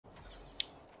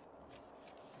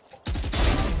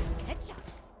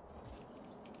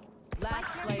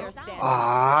player standing.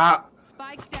 Ah!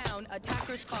 Spike down,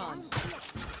 attacker spawn.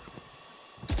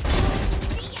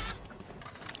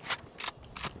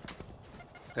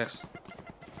 Rechts.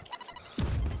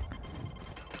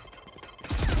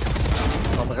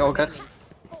 Andere ook rechts.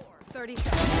 30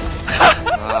 seconds.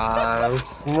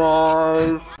 Nice,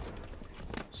 nice.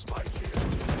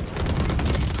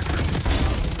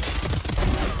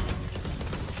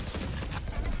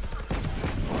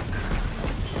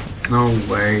 No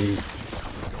way.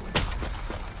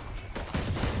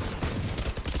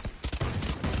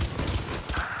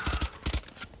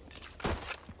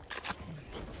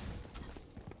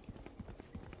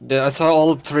 Yeah, I saw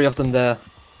all three of them there.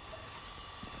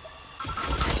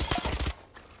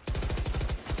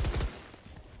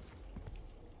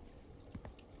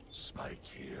 Spike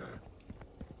here.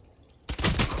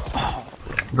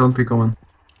 Don't be coming.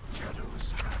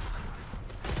 Shadows.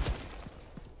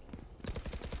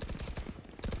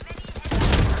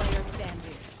 Player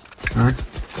standing. Nice,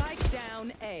 Spike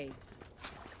down A.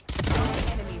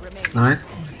 Enemy remaining. nice.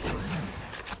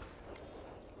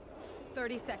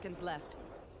 30 seconds left.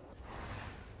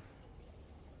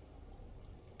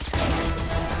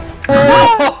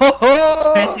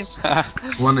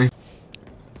 One A.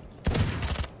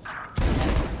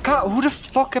 Hoe de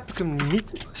fuck heb ik hem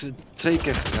niet twee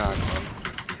keer geraakt, man?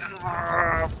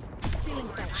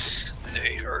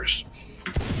 Nee, hers.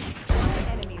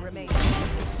 Enemy remaining.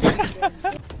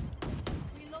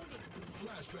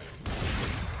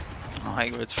 Oh,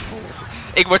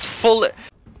 ik word vol.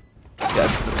 Ja,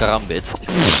 karambit.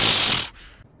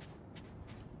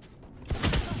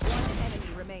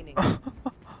 Enemy remaining.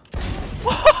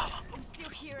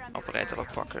 Operator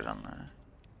ook pakken dan.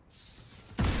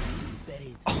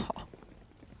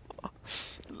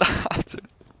 Later.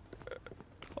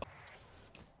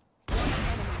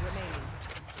 Enemy remaining.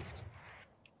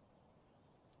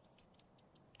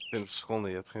 20 seconden,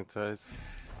 je hebt geen tijd.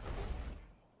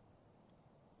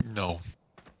 No.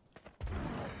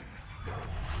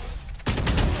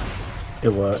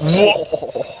 It works.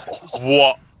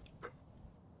 What?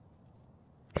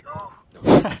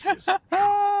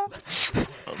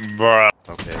 Bruh.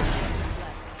 Oké.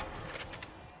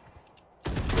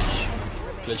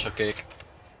 Glitch or cake.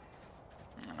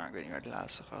 Nou, ik weet niet waar de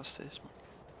laatste gast is. Maar...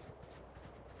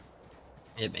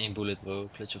 Je hebt 1 bullet bro,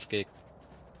 glitch of cake.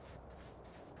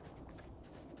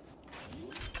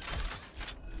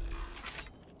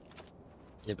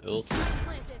 Je hebt ult.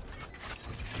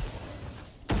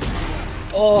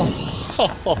 Oh!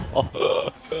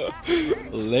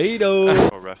 Lado!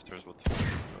 Oh, rafters, what the fuck.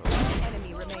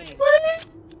 Enemy remaining.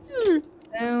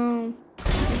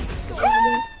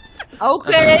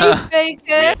 Oké,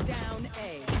 faken. Down A.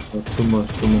 Oh, too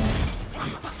much.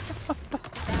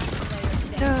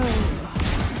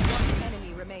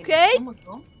 Enemy remaining. Oké.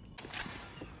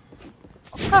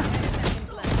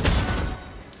 Seconds left.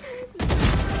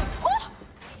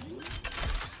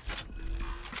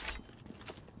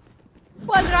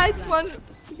 One right, one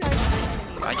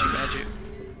behind. Behind you.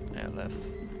 Yeah, left.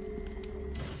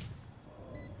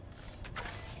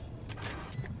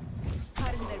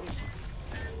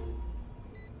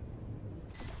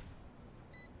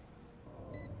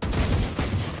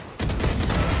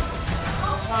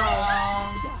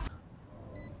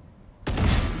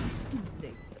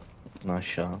 Nice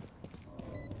shot.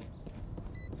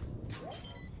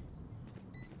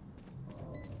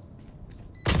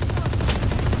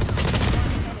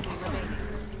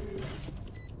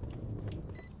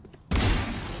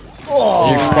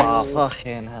 Oh,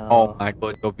 fucking hell. Oh my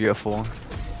god, you're beautiful.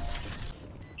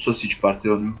 Sausage party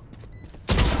on you.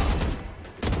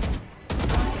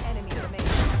 Enemy remaining.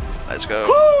 Let's go.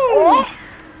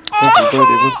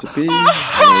 Everybody wants to be.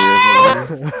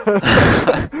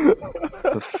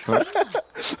 What the fuck?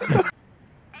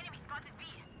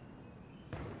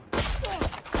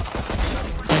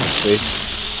 Wait.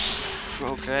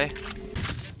 Okay.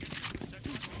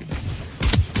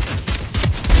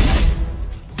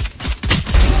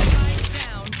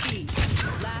 Down B.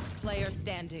 Last player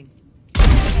standing.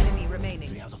 Enemy remaining.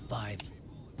 3 out of 5.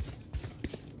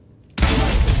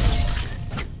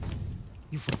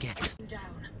 You forget.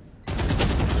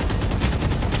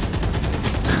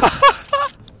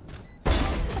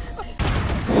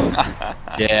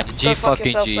 Yeah, G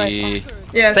fucking G.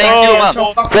 Yes. Thank you, man.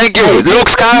 Thank you. Luke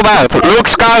Skyward. Luke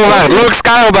Skyward. Luke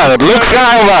Skyward. Luke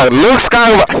Skyward. Luke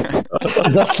Skyward.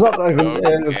 That's not a good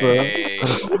answer.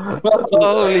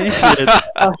 Holy shit.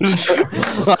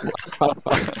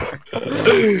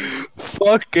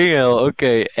 Fucking hell.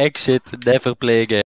 Okay, exit, never play again.